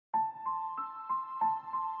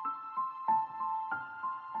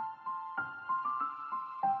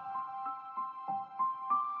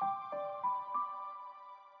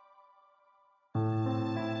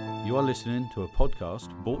You are listening to a podcast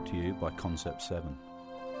brought to you by Concept 7.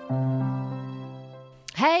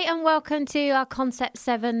 Hey, and welcome to our Concept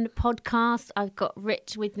 7 podcast. I've got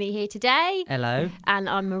Rich with me here today. Hello. And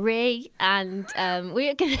I'm Marie, and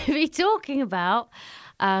we're going to be talking about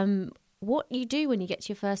what you do when you get to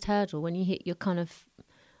your first hurdle, when you hit your kind of,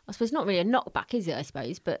 I suppose not really a knockback, is it, I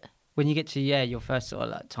suppose, but... When you get to, your first sort of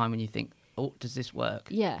like time when you think, oh, does this work?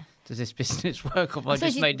 Yeah. Does this business work, or have I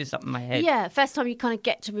just made this up in my head? Yeah, first time you kind of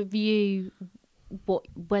get to review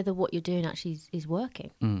whether what you're doing actually is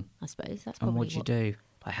working, I suppose. That's probably and what do you do?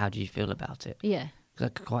 Like, how do you feel about it? Yeah.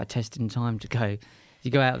 Because that's quite a testing time to go.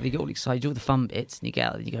 You go out, you get all excited, you do all the fun bits, and you get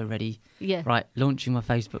out and you go, ready, right, launching my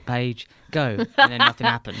Facebook page, go. And then nothing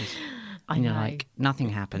happens. And you're like, nothing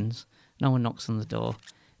happens. No one knocks on the door.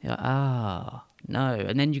 You're like, no.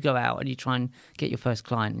 And then you go out and you try and get your first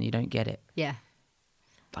client and you don't get it. Yeah.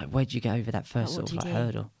 Like, where'd you get over that first sort of like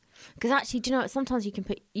hurdle? Because actually, do you know what? Sometimes you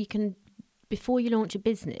can, before you launch a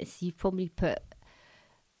business, you've probably put,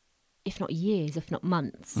 if not years, if not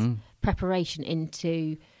months, preparation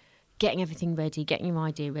into getting everything ready, getting your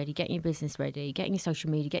idea ready, getting your business ready, getting your social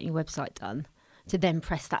media, getting your website done, to then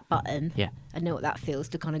press that button and know what that feels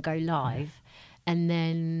to kind of go live. And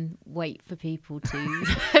then wait for people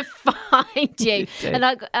to find you. And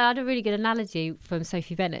I had a really good analogy from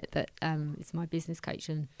Sophie Bennett, that is my business coach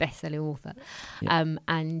and best-selling author. Yeah.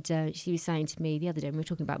 And she was saying to me the other day, when we were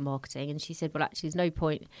talking about marketing, and she said, well, actually, there's no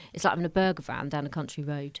point. It's like having a burger van down a country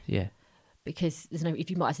road. Yeah. Because there's no, if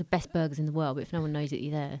you might have the best burgers in the world, but if no one knows that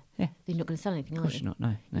you're there, then you're not going to sell anything, are you? Of course you're not,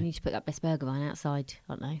 no. You need to put that best burger van outside,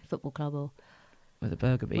 I don't know, football club or... Where the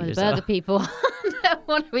burger beaters Where the burger people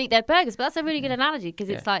want to eat their burgers. But that's a really good analogy, because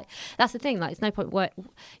it's like, that's the thing, like, it's no point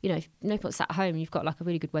no point sat at home and you've got like a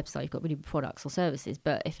really good website, you've got really good products or services,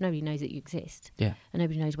 but if nobody knows that you exist, and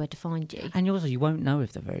nobody knows where to find you. And also, you won't know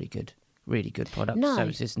if they're really good products or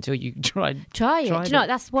services until you try it. Do you know,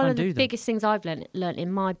 that's one of the biggest things I've learned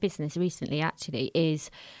in my business recently, actually,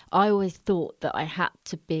 is I always thought that I had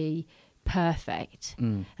to be perfect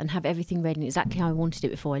and have everything ready exactly how I wanted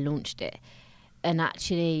it before I launched it. And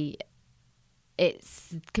actually,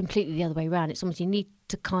 it's completely the other way around. It's almost, you need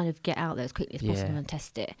to kind of get out there as quickly as possible and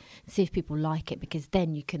test it, and see if people like it, because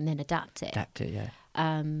then you can then adapt it.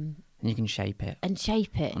 And you can shape it. On the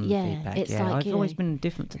feedback. It's like, I've always been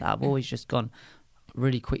different to that. I've always just gone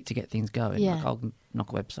really quick to get things going. Like, I'll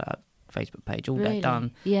knock a website out, Facebook page, all that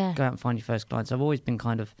done. Go out and find your first clients. I've always been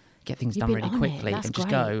kind of get things done really quickly and just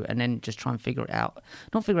go, and then just try and figure it out.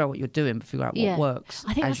 Not figure out what you're doing, but figure out what works.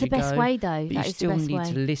 I think that's the best way, though. But you still need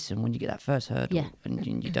to listen when you get that first hurdle,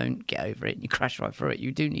 and you don't get over it and you crash right through it.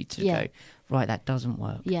 You do need to go, right, that doesn't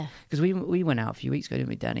work. Because we went out a few weeks ago, didn't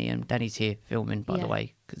we, Danny? And Danny's here filming, by the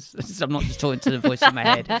way, because I'm not just talking to the voice in my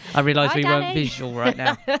head. I realised we weren't visual right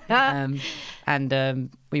now.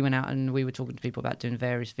 And we went out and we were talking to people about doing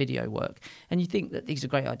various video work. And you think that these are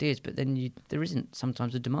great ideas, but then there isn't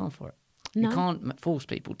sometimes a demand for it. No. You can't force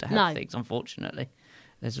people to have things, unfortunately.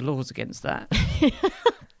 There's laws against that.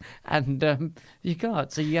 And you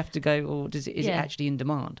can't. So you have to go, or is it actually in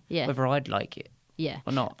demand? Whether I'd like it.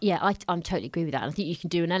 Or not. I totally agree with that. I think you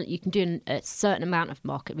can do a certain amount of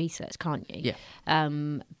market research, can't you?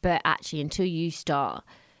 But actually, until you start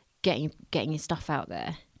getting your stuff out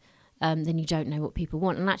there, then you don't know what people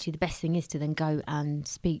want. And actually, the best thing is to then go and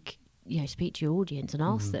speak to your audience and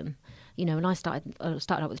ask them. When I started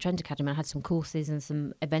out with the Trend Academy, I had some courses and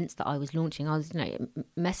some events that I was launching. I was,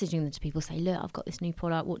 messaging them to people, say, look, I've got this new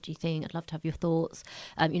product. What do you think? I'd love to have your thoughts.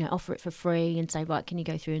 Offer it for free and say, right, can you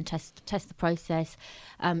go through and test the process?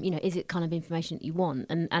 Is it kind of information that you want?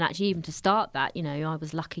 And actually, even to start that, I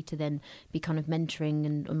was lucky to then be kind of mentoring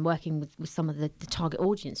and working with some of the target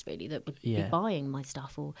audience, really, that would be buying my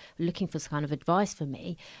stuff or looking for some kind of advice from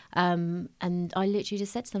me. And I literally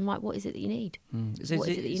just said to them, right, what is it that you need? So what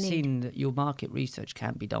is it that you need? That your market research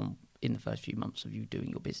can be done in the first few months of you doing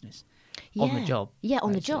your business on the job.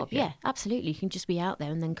 On the job. Absolutely. You can just be out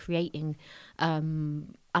there and then creating.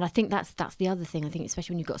 And I think that's the other thing. I think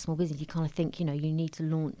especially when you've got a small business, you kind of think, you need to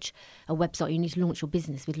launch a website, you need to launch your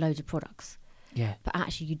business with loads of products. But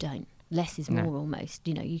actually you don't. Less is more almost.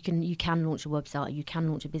 You can launch a website, you can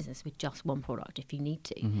launch a business with just one product if you need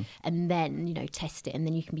to. And then, test it, and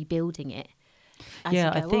then you can be building it.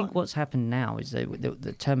 I think what's happened now is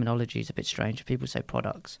the terminology is a bit strange. People say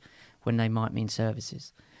products when they might mean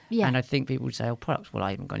services. And I think people say, products, well, I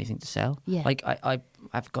haven't got anything to sell. Like,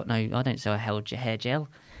 I've got I don't sell a hair gel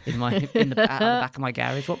at the back of my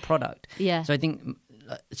garage. What product? So I think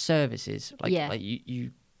services, like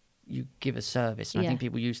you give a service. And I think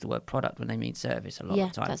people use the word product when they mean service a lot of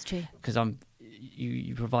the time. That's true. Because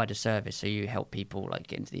you provide a service, so you help people like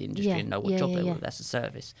get into the industry and know what job they want. That's a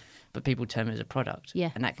service, but people term it as a product,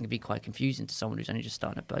 and that can be quite confusing to someone who's only just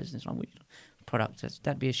starting a business. Like, product,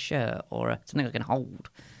 that'd be a shirt or something I can hold.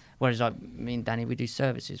 Whereas me and Danny, we do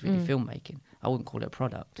services, we do filmmaking. I wouldn't call it a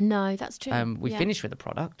product. No, that's true. We finish with a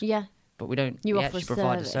product. Yeah. But we don't. We actually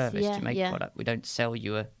provide a service to make a product. We don't sell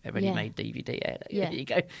you a ready-made DVD. There you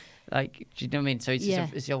go. Like, do you know what I mean? So it's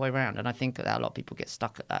the other way around. And I think that a lot of people get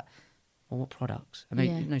stuck at that. Well, what products? I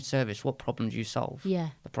mean, no service. What problem do you solve? Yeah.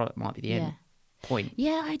 The product might be the end point.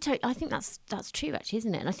 Yeah, I think that's true, actually,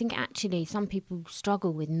 isn't it? And I think actually some people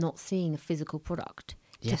struggle with not seeing a physical product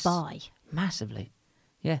to buy. Massively.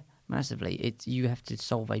 Yeah, massively. You have to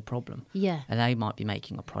solve a problem. Yeah. And they might be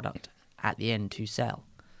making a product at the end to sell.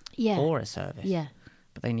 Yeah. Or a service. Yeah.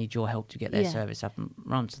 But they need your help to get their service up and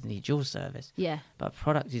run, so they need your service. Yeah. But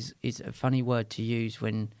product is a funny word to use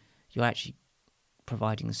when you're actually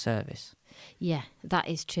providing a service. Yeah, that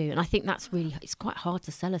is true. And I think it's quite hard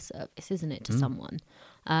to sell a service, isn't it, to someone?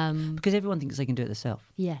 Because everyone thinks they can do it themselves.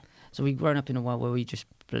 Yeah. So we've grown up in a world where we just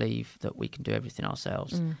believe that we can do everything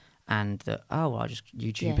ourselves and that, I'll just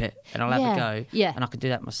YouTube it and I'll have a go and I can do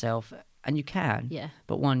that myself. And you can. Yeah.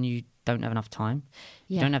 But one, you don't have enough time.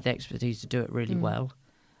 You don't have the expertise to do it really well.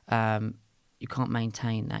 You can't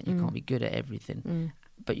maintain that. You can't be good at everything.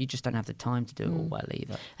 But you just don't have the time to do it all well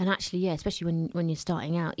either. And actually, especially when you're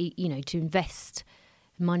starting out, to invest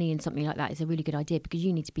money in something like that is a really good idea, because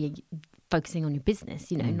you need to be focusing on your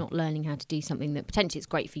business, not learning how to do something that potentially it's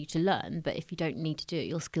great for you to learn, but if you don't need to do it,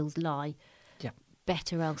 your skills lie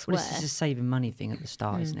better elsewhere. Well, it's a saving money thing at the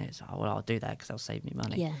start, isn't it? It's like, I'll do that because that'll save me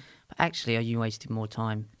money. Yeah. But actually, are you wasting more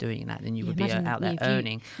time doing that than you would be out there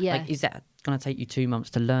earning? Like, is that going to take you 2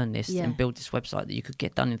 months to learn this and build this website that you could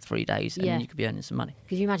get done in 3 days and then you could be earning some money?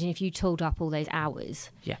 Because you imagine if you tooled up all those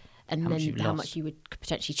hours, and then how much you would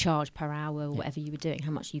potentially charge per hour or whatever you were doing,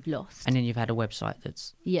 how much you've lost. And then you've had a website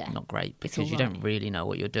that's not great because you don't really know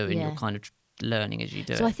what you're doing. You're kind of learning as you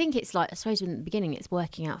do it. So I think it's like, I suppose in the beginning it's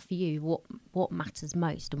working out for you what matters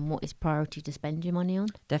most and what is priority to spend your money on.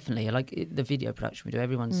 Definitely. Like the video production we do,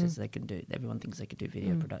 everyone says they can do, everyone thinks they can do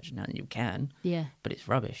video production, and you can, but it's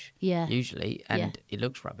rubbish usually, and it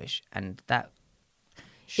looks rubbish, and that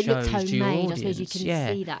shows it looks homemade. To your audience. I suppose you can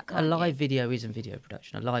see that, can't a live video isn't video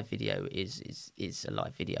production. A live video is a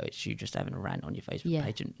live video. It's you just having a rant on your Facebook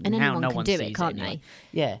page, and now anyone can do it, can't they?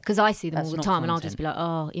 Yeah, because I see them all the time, and I'll just be like,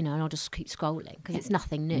 and I'll just keep scrolling because it's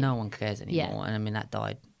nothing new. No one cares anymore, and I mean that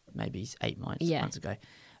died maybe 8 months ago.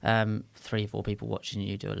 3 or 4 people watching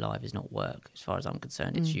you do a live is not work, as far as I'm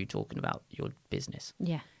concerned. It's you talking about your business.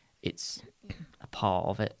 Yeah. It's a part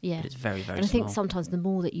of it, but it's very, very small. And I think sometimes the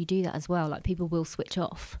more that you do that as well, like people will switch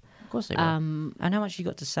off. Of course they will. And how much you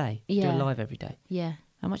got to say? Do a live every day. Yeah.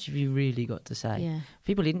 How much have you really got to say? Yeah.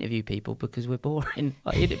 People interview people because we're boring.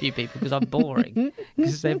 I interview people because I'm boring,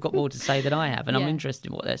 because they've got more to say than I have, and I'm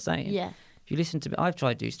interested in what they're saying. Yeah. If you listen to me, I've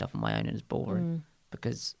tried to do stuff on my own and it's boring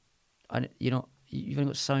because you've only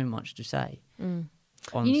got so much to say.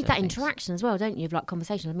 You need that interaction as well, don't you, of like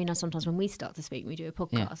conversation. I mean, sometimes when we start to speak, we do a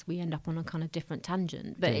podcast, we end up on a kind of different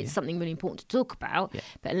tangent, but it's something really important to talk about. Yeah.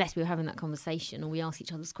 But unless we're having that conversation or we ask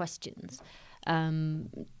each other's questions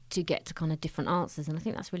to get to kind of different answers, and I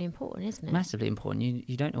think that's really important, isn't it? Massively important.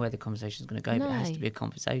 You don't know where the conversation is going to go, but it has to be a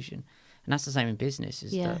conversation. And that's the same in business,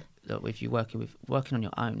 is that if you're working on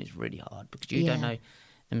your own is really hard, because you don't know.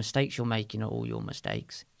 The mistakes you're making are all your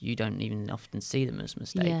mistakes. You don't even often see them as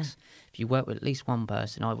mistakes. Yeah. If you work with at least one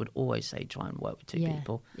person, I would always say try and work with 2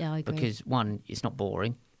 people. Yeah, I agree. Because one, it's not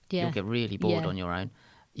boring. Yeah. You'll get really bored on your own.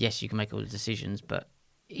 Yes, you can make all the decisions, but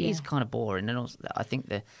it is kind of boring. And also, I think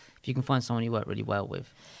that if you can find someone you work really well with,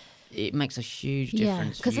 it makes a huge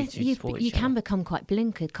difference. Because you can become quite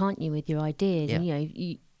blinkered, can't you, with your ideas? Yeah.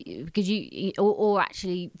 And because or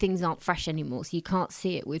actually things aren't fresh anymore, so you can't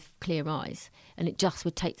see it with clear eyes, and it just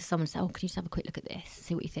would take to someone to say, can you just have a quick look at this,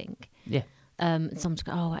 see what you think? Yeah. And someone to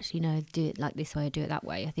go, actually no, do it like this way or do it that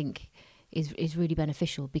way, I think is really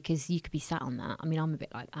beneficial, because you could be sat on that. I mean, I'm a bit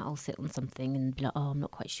like that. I'll sit on something and be like, I'm not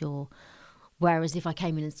quite sure. Whereas if I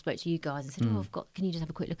came in and spoke to you guys and said, can you just have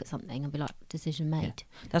a quick look at something? I'd be like, decision made.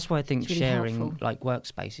 Yeah. That's why I think really sharing helpful. Like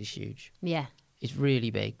workspace is huge. Yeah. It's really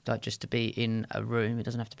big. Like, just to be in a room, it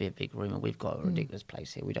doesn't have to be a big room, and we've got a ridiculous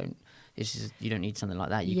place here. You don't need something like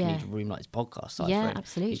that. You can need a room like this podcast size. Yeah,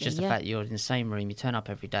 absolutely. It's just the fact that you're in the same room, you turn up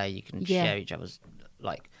every day, you can share each other's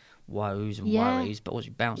like woes and worries, but also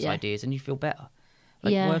bounce ideas, and you feel better.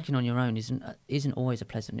 Like working on your own isn't always a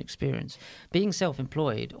pleasant experience. Being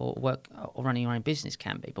self-employed or running your own business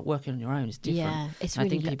can be, but working on your own is different. Yeah, it's I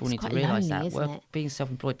think people need to realise that being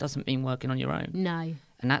self-employed doesn't mean working on your own. No,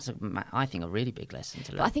 And that's, I think, a really big lesson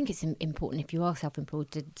to learn. But I think it's important if you are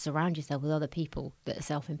self-employed to surround yourself with other people that are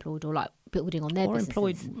self-employed or like building on their businesses. Or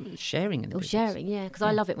employed, sharing in the business. Sharing, yeah. Because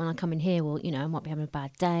I love it when I come in here, or, you know, I might be having a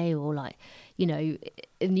bad day, or like, you know,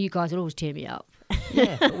 and you guys will always cheer me up.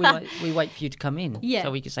 Yeah, but we wait for you to come in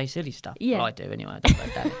so we can say silly stuff. Yeah. Well, I do anyway. I don't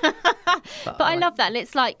know that. But I love that. And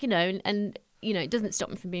it's like, you know, and you know, it doesn't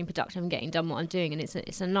stop me from being productive and getting done what I'm doing, and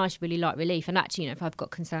it's a nice, really light relief. And actually, you know, if I've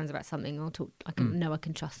got concerns about something, I'll talk. I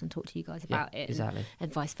can trust and talk to you guys about it, exactly,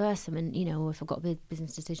 and vice versa. And you know, or if I've got a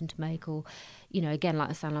business decision to make, or you know, again,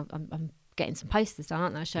 like I said, I'm getting some posters done,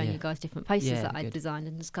 aren't I? Showing you guys different posters that I've designed,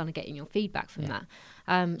 and just kind of getting your feedback from that.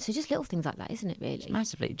 So just little things like that, isn't it? Really, it's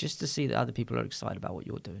massively, just to see that other people are excited about what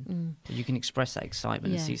you're doing. You can express that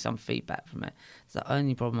excitement and see some feedback from it. So the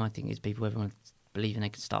only problem I think is everyone believing they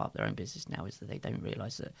can start up their own business now is that they don't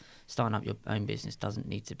realise that starting up your own business doesn't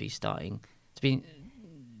need to be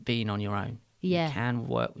being on your own. Yeah. You can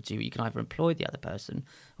work with you. You can either employ the other person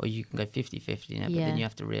or you can go 50-50 in it, but then you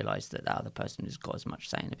have to realise that that other person has got as much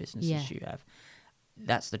say in the business as you have.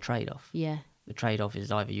 That's the trade-off. Yeah. The trade-off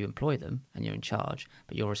is either you employ them and you're in charge,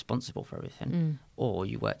 but you're responsible for everything, or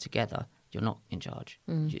you work together, you're not in charge.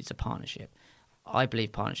 It's a partnership. I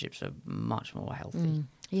believe partnerships are much more healthy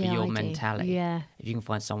for your mentality. Yeah. If you can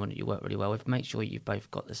find someone that you work really well with, make sure you've both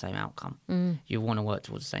got the same outcome. You want to work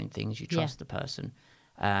towards the same things. You trust the person.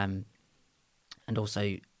 And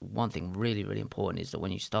also, one thing really, really important is that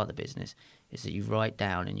when you start the business, is that you write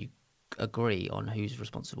down and you agree on who's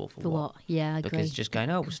responsible for what. Yeah, I agree. Because just going,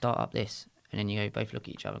 we'll start up this, and then you both look at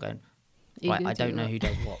each other going, right, I don't know who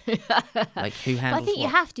does what. Like, who handles what? I think you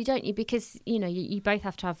have to, don't you? Because, you know, you both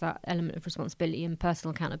have to have that element of responsibility and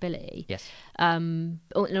personal accountability. Yes. And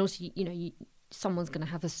also, you know, someone's going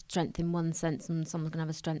to have a strength in one sense and someone's going to have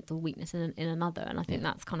a strength or weakness in another. And I think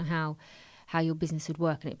that's kind of how your business would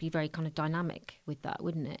work. And it'd be very kind of dynamic with that,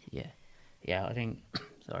 wouldn't it? Yeah. Yeah, I think,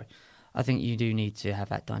 I think you do need to have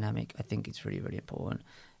that dynamic. I think it's really, really important.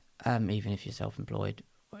 Even if you're self-employed.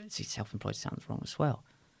 See, self-employed sounds wrong as well.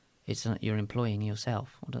 It's you're employing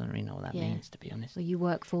yourself. I don't really know what that means, to be honest. Well, you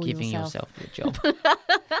work for Giving yourself. Giving yourself your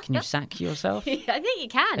job. Can you sack yourself? Yeah, I think you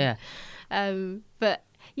can. Yeah. But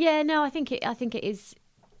yeah, no, I think it is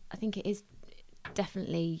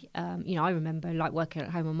definitely. You know, I remember like working at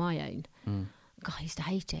home on my own. God, I used to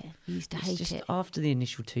hate it. It's just after the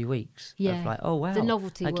initial 2 weeks. Of like, oh wow, the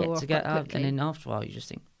novelty I get to get up, quickly. and then after a while you just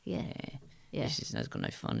think, yeah. This has got no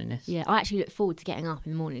fun in this. Yeah, I actually look forward to getting up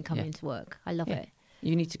in the morning and coming into work. I love it.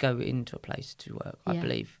 You need to go into a place to work, I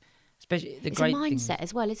believe. Especially it's a mindset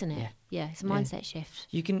as well, isn't it? Yeah, it's a mindset shift.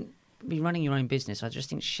 You can be running your own business. I just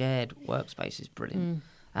think shared workspace is brilliant.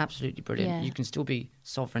 Absolutely brilliant. Yeah. You can still be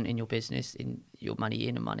sovereign in your business, in your money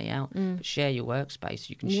in and money out, but share your workspace.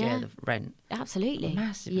 You can share the rent. Absolutely.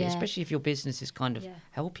 Massively, especially if your businesses kind of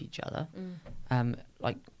help each other,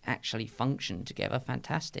 like actually function together.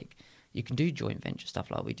 Fantastic. You can do joint venture stuff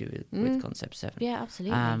like we do with Concept 7. Yeah,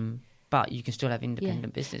 absolutely. But you can still have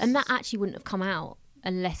independent business. And that actually wouldn't have come out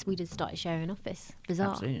unless we'd have started sharing an office.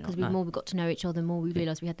 Bizarre. Because the more we got to know each other, the more we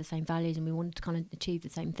realised we had the same values and we wanted to kind of achieve the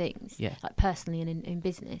same things, like personally and in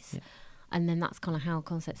business. Yeah. And then that's kind of how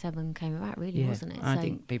Concept 7 came about, really, wasn't it? And I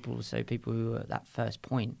think people who were at that first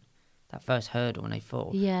point, that first hurdle when they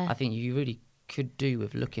fall, I think you really could do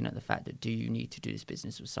with looking at the fact that, do you need to do this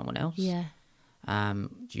business with someone else? Yeah. Do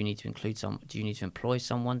you need to do you need to employ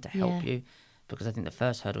someone to help you? Because I think the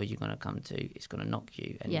first hurdle you're going to come to is going to knock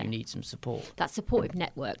you, and you need some support. That supportive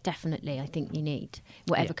network, definitely, I think you need,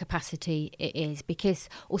 whatever capacity it is. Because,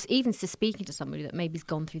 or even to speaking to somebody that maybe's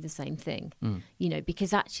gone through the same thing, you know,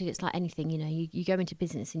 because actually it's like anything, you know, you go into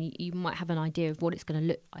business and you might have an idea of what it's going to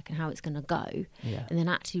look like and how it's going to go. Yeah. And then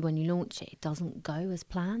actually when you launch it, it doesn't go as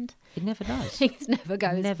planned. It never does. Things never go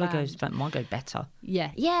as planned. Goes, but might go better.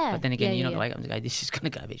 Yeah. Yeah. But then again, you're not going to wake up and go, this is going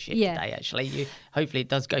to go a bit shit today, actually. Hopefully it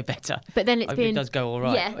does go better. But then it does go all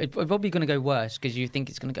right. Yeah. It's probably going to go worse because you think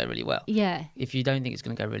it's going to go really well. Yeah. If you don't think it's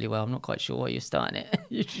going to go really well, I'm not quite sure why you're starting it.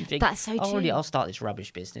 You think, that's so true. I'll start this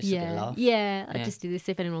rubbish business. Yeah. Laugh. Yeah. I just do this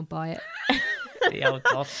if anyone will buy it. The old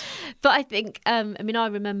toss. But I think, I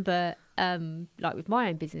remember, like with my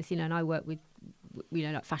own business, you know, and I work with, you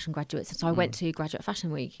know, like fashion graduates. So I went to Graduate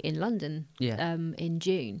Fashion Week in London in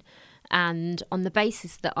June. And on the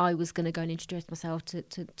basis that I was going to go and introduce myself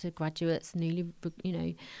to graduates, newly, you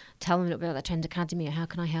know, tell them a little bit about the Trend Academy, or how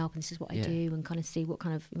can I help, and this is what I do, and kind of see what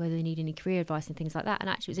kind of, whether they need any career advice and things like that. And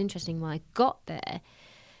actually it was interesting when I got there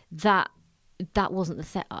that wasn't the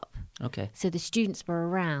setup. Okay. So the students were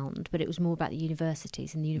around, but it was more about the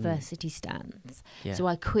universities and the university stands. Yeah. So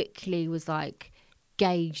I quickly was like,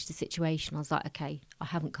 gauged the situation. I was like, okay, I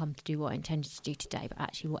haven't come to do what I intended to do today, but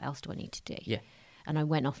actually what else do I need to do? Yeah. And I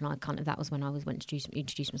went off and that was when I went to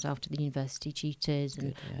introduce myself to the university tutors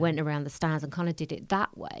and went around the stands and kind of did it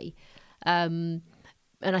that way.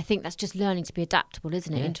 And I think that's just learning to be adaptable,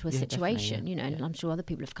 isn't it, into a situation, and I'm sure other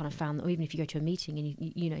people have kind of found that, or even if you go to a meeting and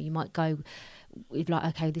you might go with like,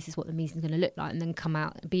 okay, this is what the meeting's going to look like, and then come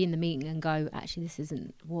out, be in the meeting and go, actually, this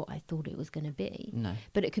isn't what I thought it was going to be. No.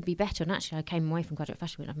 But it could be better. And actually, I came away from Graduate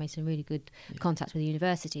Fashion Week, I've made some really good contacts with the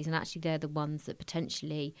universities, and actually they're the ones that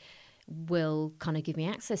potentially will kind of give me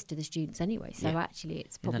access to the students anyway. So actually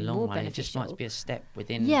it's probably more beneficial. It just might be a step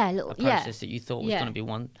within a process that you thought was going to be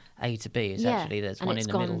one A to B. Is actually there's one in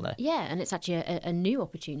the middle there. Yeah, and it's actually a new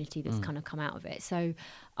opportunity that's kind of come out of it. So,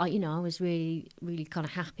 I was really, really kind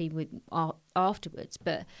of happy with afterwards.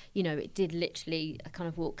 But, it did literally, I kind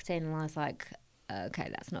of walked in and I was like, okay,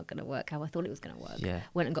 that's not going to work how I thought it was going to work. Yeah.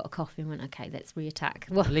 Went and got a coffee and went, okay, let's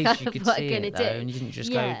reattack. At least you could see it, though, and you didn't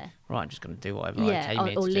just go, right, I'm just going to do whatever I came here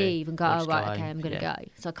to do. Or leave and go, okay, I'm going to go.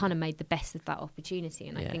 So I kind of made the best of that opportunity,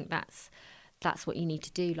 and I think that's what you need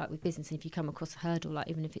to do, like with business. And if you come across a hurdle, like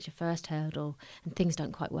even if it's your first hurdle and things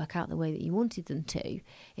don't quite work out the way that you wanted them to,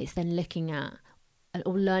 it's then looking at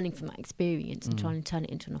or learning from that experience and trying to turn it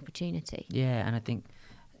into an opportunity. Yeah, and I think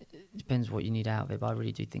it depends what you need out of it, but I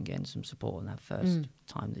really do think getting some support on that first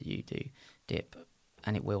time that you do dip,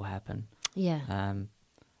 and it will happen. Yeah. And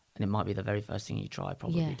it might be the very first thing you try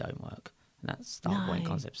probably don't work. And that's the whole point,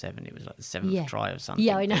 Concept 7. It was like the 7th try of something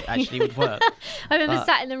I know. that actually would work. I remember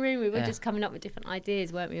sat in the room, we were just coming up with different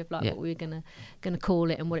ideas, weren't we, of like what we were gonna call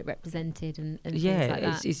it and what it represented and things like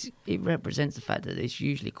that. It represents the fact that it's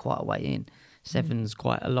usually quite a way in. 7's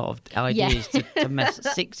quite a lot of ideas to mess.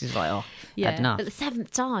 6 is like, had enough. But the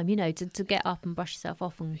 7th time, to get up and brush yourself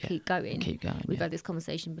off and keep going. Keep going. We've had this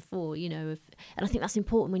conversation before, and I think that's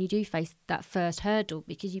important when you do face that first hurdle,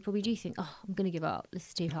 because you probably do think, I'm going to give up. This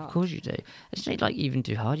is too hard. Of course you do. It's not like even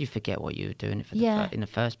too hard. You forget what you were doing. In the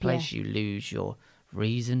first place, you lose your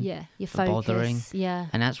reason your for focus, bothering. Yeah.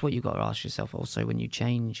 And that's what you've got to ask yourself also when you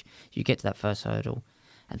change. You get to that first hurdle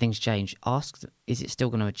and things change. Ask, is it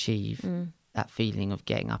still going to achieve that feeling of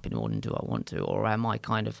getting up in the morning, do I want to, or am I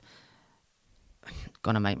kind of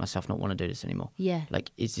going to make myself not want to do this anymore? Yeah.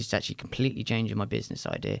 Like, is this actually completely changing my business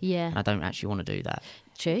idea? Yeah. And I don't actually want to do that.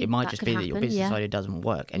 True. It might just be that your business idea doesn't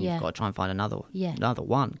work and you've got to try and find another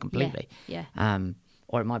one completely. Yeah.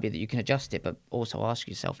 Or it might be that you can adjust it, but also ask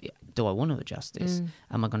yourself, do I want to adjust this?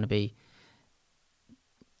 Am I going to be...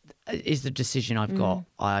 Is the decision I've got,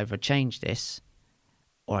 I either change this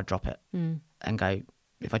or I drop it and go...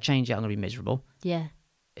 If I change it, I'm going to be miserable. Yeah.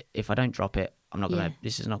 If I don't drop it, I'm not going to.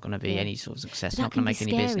 This is not going to be any sort of success. Not going to make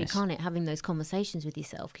any business. Can't it? Having those conversations with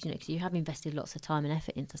yourself, because you have invested lots of time and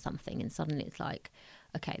effort into something, and suddenly it's like,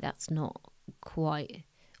 okay, that's not quite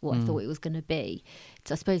what I thought it was going to be.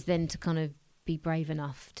 So I suppose then to kind of be brave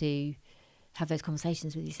enough to have those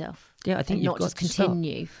conversations with yourself. Yeah, I think and you've not got just to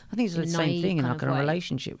continue. I think it's the same thing in like a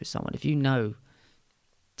relationship with someone. If you know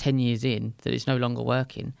 10 years in that it's no longer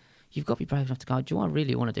working, you've got to be brave enough to go, do I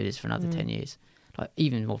really want to do this for another 10 years? Like,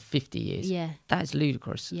 even more 50 years. Yeah. That's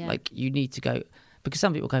ludicrous. Yeah. Like, you need to go... Because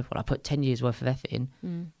some people go, well, I put 10 years worth of effort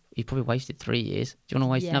in. You probably wasted 3 years. Do you want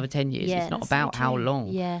to waste another 10 years? Yeah, it's not about how long.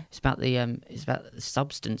 Yeah. It's about the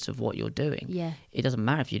substance of what you're doing. Yeah. It doesn't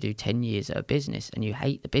matter if you do 10 years at a business and you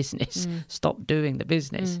hate the business. Stop doing the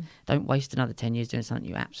business. Don't waste another 10 years doing something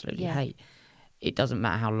you absolutely hate. It doesn't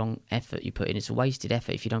matter how long effort you put in. It's a wasted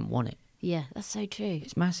effort if you don't want it. Yeah, that's so true.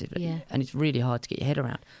 It's massive. Yeah. And it's really hard to get your head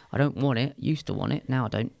around. I don't want it. Used to want it. Now I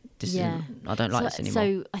don't. I don't like this anymore.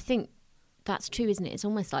 So I think that's true, isn't it? It's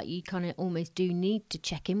almost like you kind of almost do need to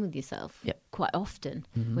check in with yourself quite often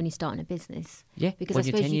when you're starting a business. Yeah. Because I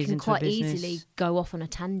suppose you can quite easily go off on a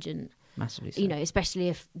tangent. Massively so. Especially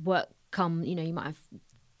if work you might have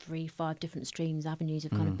 3-5 different streams, avenues of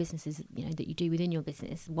kind of businesses, that you do within your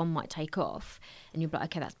business. One might take off and you'll be like,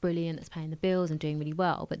 okay, that's brilliant, that's paying the bills and doing really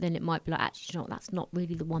well. But then it might be like, actually, that's not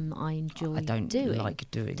really the one that I enjoy I don't doing. like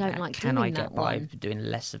doing don't that. Like Can doing I get by doing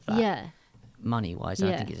less of that? Yeah. Money-wise,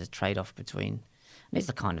 I think it's a trade-off between... It's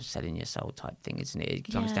the kind of selling your soul type thing, isn't it?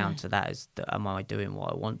 It comes down to that. Am I doing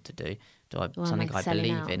what I want to do? Something I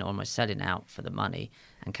believe in? Or am I selling out for the money?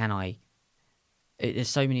 And can I... There's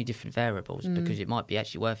so many different variables because it might be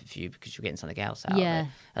actually worth it for you because you're getting something else out of it.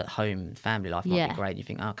 At home, family life might be great. And you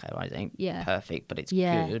think, okay, right, it ain't perfect, but it's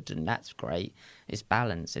good and that's great. It's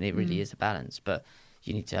balance, and it really is a balance. But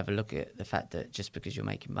you need to have a look at the fact that just because you're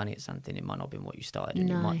making money at something, it might not have been what you started, and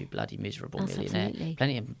you might be bloody miserable millionaire. Absolutely.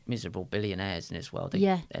 Plenty of miserable billionaires in this world.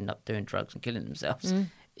 They end up doing drugs and killing themselves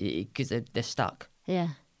because they're stuck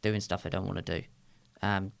doing stuff they don't want to do.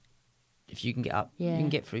 If you can get up, you can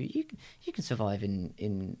get through. You can survive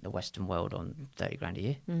in the Western world on 30 grand a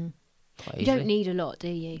year. quite You easily. don't need a lot, do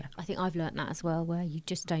you? No. I think I've learnt that as well, where you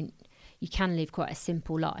just don't. You can live quite a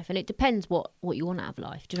simple life, and it depends what you want out of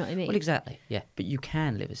life. Do you know what I mean? Well, exactly. Yeah, but you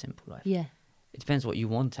can live a simple life. Yeah. It depends what you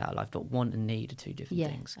want out of life, but want and need are two different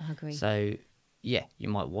things. I agree. So, yeah, you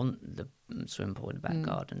might want the swimming pool in the back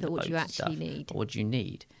garden, but the what boats do you and actually stuff. need? But what do you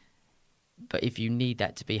need? But if you need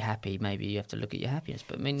that to be happy, maybe you have to look at your happiness.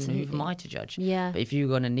 But I mean, Absolutely. who am I to judge? Yeah. But if you're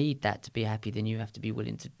going to need that to be happy, then you have to be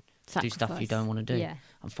willing to do stuff you Sacrifice. don't want to do. Yeah.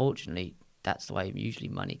 Unfortunately, that's the way usually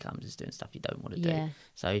money comes, is doing stuff you don't want to Yeah. do.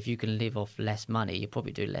 So if you can live off less money, you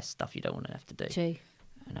probably do less stuff you don't want to have to do. True.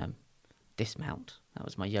 And dismount. That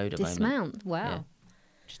was my Yoda moment. Dismount. Wow. Yeah.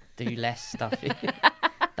 Just do less stuff.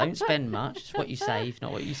 Don't spend much. It's what you save,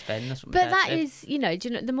 not what you spend. That's what my But dad that said. is, you know, do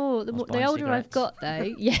you know, the buying older I've cigarettes. got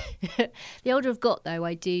though, yeah, the older I've got though,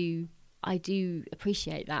 I do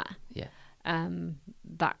appreciate that. Yeah.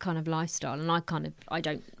 That kind of lifestyle, and I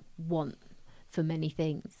don't want for many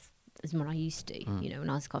things as when I used to. You know, when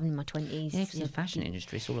I was kind of in my 20s. Yeah, because the fashion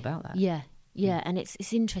industry is all about that. Yeah. Yeah, and it's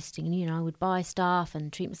interesting, and you know, I would buy stuff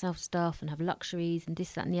and treat myself to stuff and have luxuries and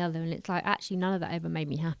this, that, and the other, and it's like actually none of that ever made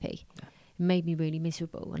me happy. Yeah. It made me really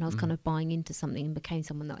miserable, and I was kind of buying into something and became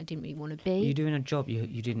someone that I didn't really want to be. Were you doing a job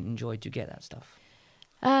you didn't enjoy to get that stuff?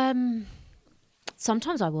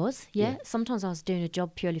 Sometimes I was, yeah. Sometimes I was doing a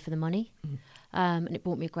job purely for the money, and it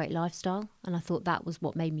brought me a great lifestyle, and I thought that was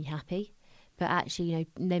what made me happy. But actually, you know,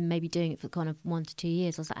 then maybe doing it for kind of 1 to 2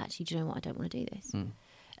 years, I was like, actually, do you know what? I don't want to do this.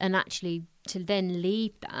 And actually, to then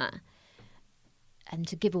leave that and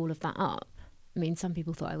to give all of that up, I mean, some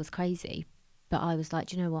people thought I was crazy, but I was like,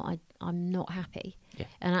 do you know what? I'm not happy. Yeah.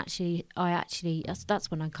 And actually, that's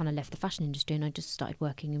when I kind of left the fashion industry and I just started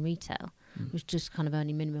working in retail. Was just kind of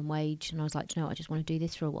earning minimum wage, and I was like, do you know what? I just want to do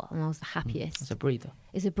this for a while, and I was the happiest. It's a breather.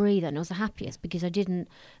 It's a breather, and I was the happiest because I didn't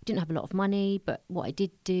have a lot of money, but what I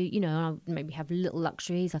did do, you know, I would maybe have little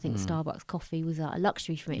luxuries. I think Starbucks coffee was a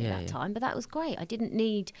luxury for me at that time, but that was great.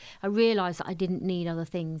 I realised that I didn't need other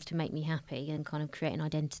things to make me happy and kind of create an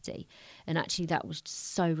identity, and actually that was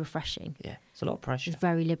so refreshing. Yeah, it's a lot of pressure. It was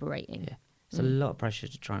very liberating. Yeah. It's a lot of pressure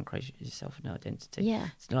to try and create yourself an identity. Yeah.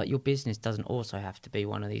 It's like your business doesn't also have to be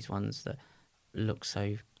one of these ones that look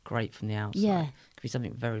so great from the outside. Yeah. It could be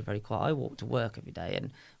something very, very quiet. I walk to work every day,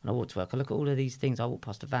 and when I walk to work, I look at all of these things. I walked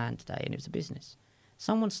past a van today, and it was a business.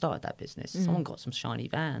 Someone started that business. Someone got some shiny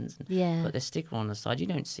vans and put their sticker on the side. You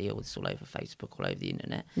don't see all this all over Facebook, all over the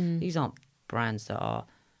internet. These aren't brands that are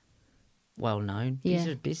well known. These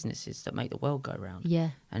are businesses that make the world go round. Yeah.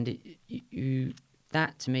 And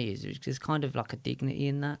that to me is kind of like a dignity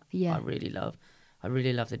in that. Yeah. I really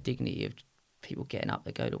love the dignity of people getting up.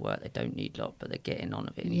 They go to work. They don't need a lot, but they're getting on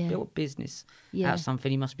with it. And he built a business out of something.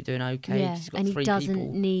 He must be doing okay. Yeah. He's got And he 3 doesn't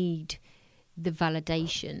people. need the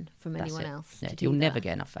validation from That's anyone it. else. Yeah, to do you'll that. never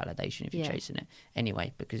get enough validation if you're chasing it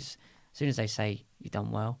anyway, because as soon as they say you've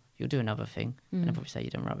done well, you'll do another thing, and they'll probably say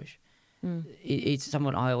you've done rubbish. It's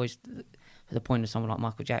someone I always, at the point of someone like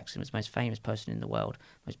Michael Jackson, was the most famous person in the world,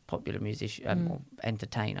 most popular musician, or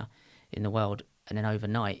entertainer in the world, and then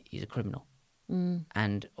overnight he's a criminal.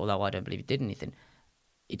 And although I don't believe he did anything,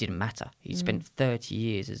 it didn't matter. He spent 30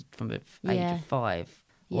 years from the age of 5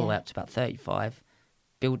 all the way up to about 35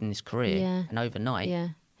 building his career, and overnight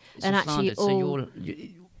it's and all actually slandered.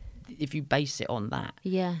 So if you base it on that,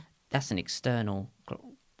 that's an external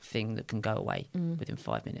thing that can go away within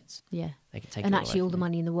 5 minutes. Yeah. They can take And it actually away all from the you.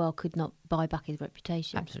 money in the world could not buy back his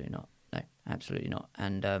reputation. Absolutely not. No, absolutely not.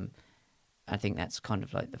 And I think that's kind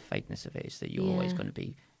of like the fakeness of it, is that you're always going to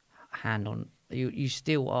be hand on. You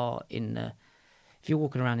still are in the. If you're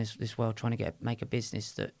walking around this world trying to make a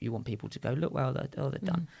business that you want people to go, look, well, they're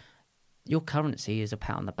done. Your currency is a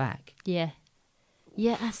pat on the back. Yeah.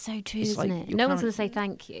 Yeah, that's so true, It's isn't like it? No one's going to say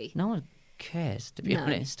thank you. No one cares, to be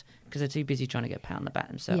honest, because they're too busy trying to get a pat on the back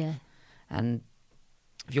themselves. Yeah. And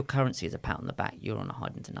if your currency is a pat on the back, you're on a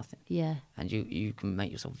hiding to nothing. Yeah. And you can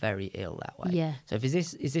make yourself very ill that way. Yeah. So if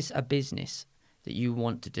is this a business that you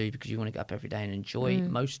want to do because you want to get up every day and enjoy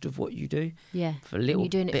most of what you do? Yeah. For a little You're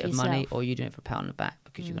doing it bit for of money, yourself. or you're doing it for a pat on the back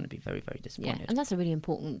because you're going to be very, very disappointed. Yeah, and that's a really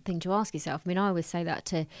important thing to ask yourself. I mean, I always say that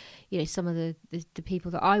to, you know, some of the people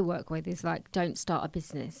that I work with is like, don't start a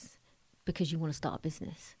business because you want to start a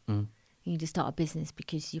business. You need to start a business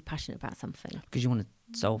because you're passionate about something. Because you want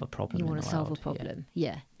to solve a problem. You in want to the solve a world. problem.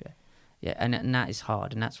 Yeah. Yeah, and that is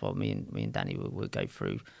hard, and that's what me and Danny will go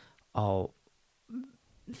through our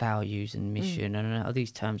values and mission, and I know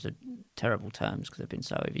these terms are terrible terms because they've been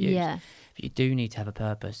so overused. Yeah. But you do need to have a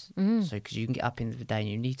purpose, so because you can get up in the day and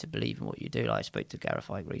you need to believe in what you do. Like I spoke to Gareth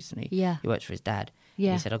Ike recently. Yeah. He works for his dad.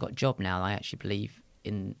 Yeah. He said, "I've got a job now, and I actually believe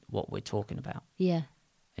in what we're talking about." Yeah.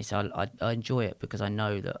 He said, "I enjoy it because I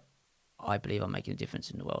know that I believe I'm making a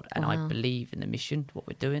difference in the world, and I believe in the mission, what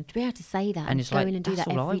we're doing. To be able to say that and go in and do that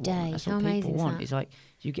every day. That's what people want. It's like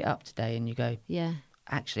you get up today and you go, yeah.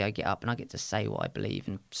 Actually, I get up and I get to say what I believe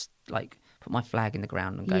and like put my flag in the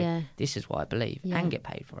ground and go, this is what I believe, and get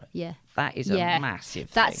paid for it. Yeah, that is a massive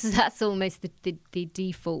thing. That's almost the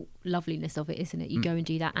default loveliness of it, isn't it? You go and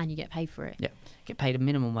do that and you get paid for it. Yeah, get paid a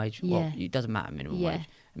minimum wage. Yeah. Well, it doesn't matter minimum wage.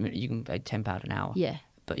 I mean, you can pay £10 an hour. Yeah,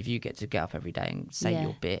 but if you get to get up every day and say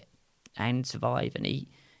your bit and survive and eat,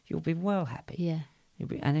 you'll be well happy. Yeah,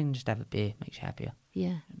 and then just have a beer makes you happier.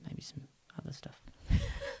 Yeah, and maybe some other stuff.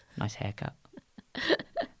 Nice haircut.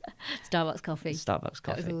 Starbucks coffee.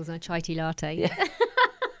 That was always a chai tea latte. Yeah.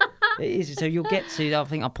 It is. So you'll get to, I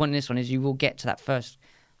think our point in this one is you will get to that first,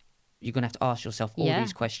 you're going to have to ask yourself all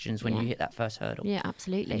these questions when you hit that first hurdle. Yeah,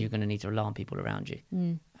 absolutely. And you're going to need to alarm people around you.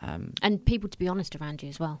 And people to be honest around you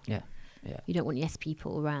as well. Yeah. Yeah. You don't want yes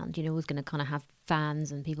people around. You're always going to kind of have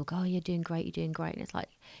fans and people go, oh, you're doing great. And it's like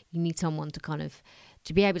you need someone to kind of,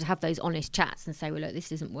 to be able to have those honest chats and say, well, look, this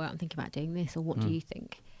doesn't work. I'm thinking about doing this. Or what do you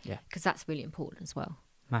think? Yeah. Because that's really important as well.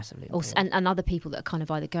 Massively important. Also, and other people that are kind of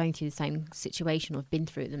either going through the same situation or have been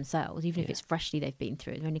through it themselves, even if it's freshly they've been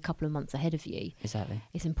through it, they're only a couple of months ahead of you. Exactly.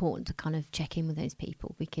 It's important to kind of check in with those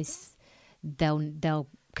people because they'll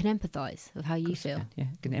can empathise with how you feel.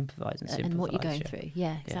 Can empathise and sympathise. And what you're going through.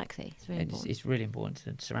 Yeah, exactly. It's really important. It's really important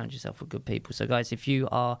to surround yourself with good people. So guys, if you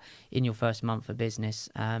are in your first month of business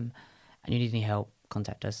and you need any help,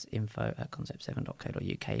 contact us,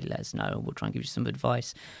 info@concept7.co.uk. Let us know and we'll try and give you some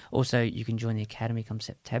advice. Also, you can join the Academy come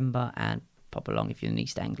September and pop along if you're in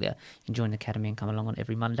East Anglia. You can join the Academy and come along on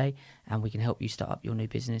every Monday and we can help you start up your new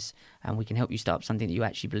business and we can help you start up something that you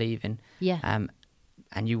actually believe in. Yeah.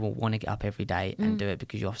 And you will want to get up every day and do it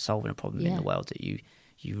because you're solving a problem in the world that you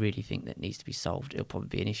really think that needs to be solved. It'll probably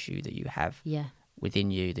be an issue that you have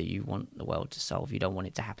within you that you want the world to solve. You don't want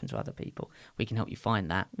it to happen to other people. We can help you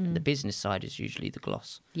find that. The business side is usually the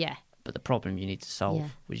gloss. Yeah. But the problem you need to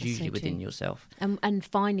solve was usually within yourself. And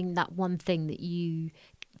finding that one thing that you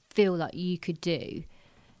feel like you could do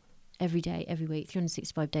every day, every week,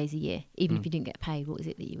 365 days a year, even if you didn't get paid, what is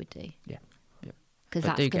it that you would do? Yeah. Because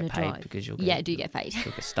that's going to drive. Because you'll do get paid.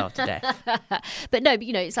 You'll get starved to death. But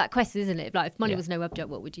it's like questions, isn't it? Like if money was no object,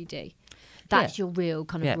 what would you do? That's your real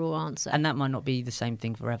kind of raw answer. And that might not be the same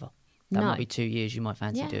thing forever. That might be 2 years. You might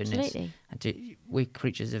fancy doing this. And we're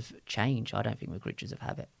creatures of change. I don't think we're creatures of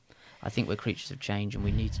habit. I think we're creatures of change, and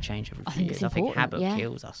we need to change every few years. I think habit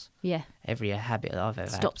kills us. Yeah. Every habit that I've ever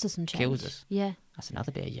stops us and kills us. Yeah. That's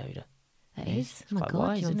another bit of Yoda. That is. Oh my God,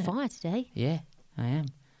 wise, you're on fire today. Yeah, I am.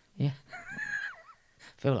 Yeah.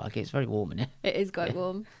 Feel like it's very warm in here. It is quite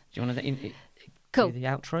warm. Do you want to do the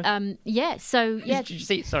outro? So Did you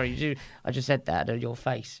see? Sorry, I just said that on your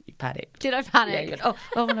face. You panicked. Did I panic? Yeah,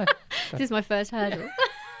 oh no. This is my first hurdle.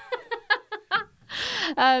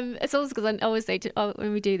 It's also because I always say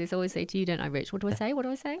when we do this, I always say to you, don't I, Rich? What do I say?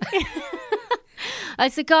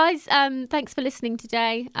 So guys, thanks for listening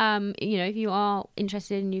today. If you are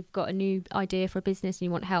interested and you've got a new idea for a business and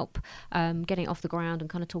you want help getting it off the ground and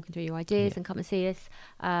kind of talking through your ideas, and come and see us,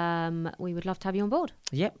 we would love to have you on board.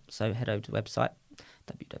 Yep. So head over to the website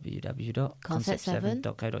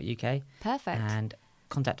www.concept7.co.uk. Perfect. And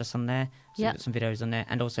contact us on there. So we've got some videos on there.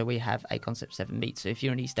 And also we have a Concept 7 meet. So if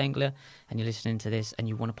you're in East Anglia and you're listening to this and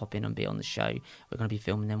you want to pop in and be on the show, we're going to be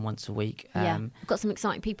filming them once a week. We've got some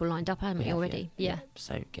exciting people lined up, haven't we already? Yeah.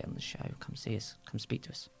 So get on the show. Come see us. Come speak to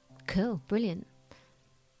us. Cool. Brilliant.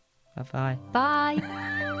 Bye-bye.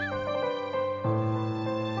 Bye.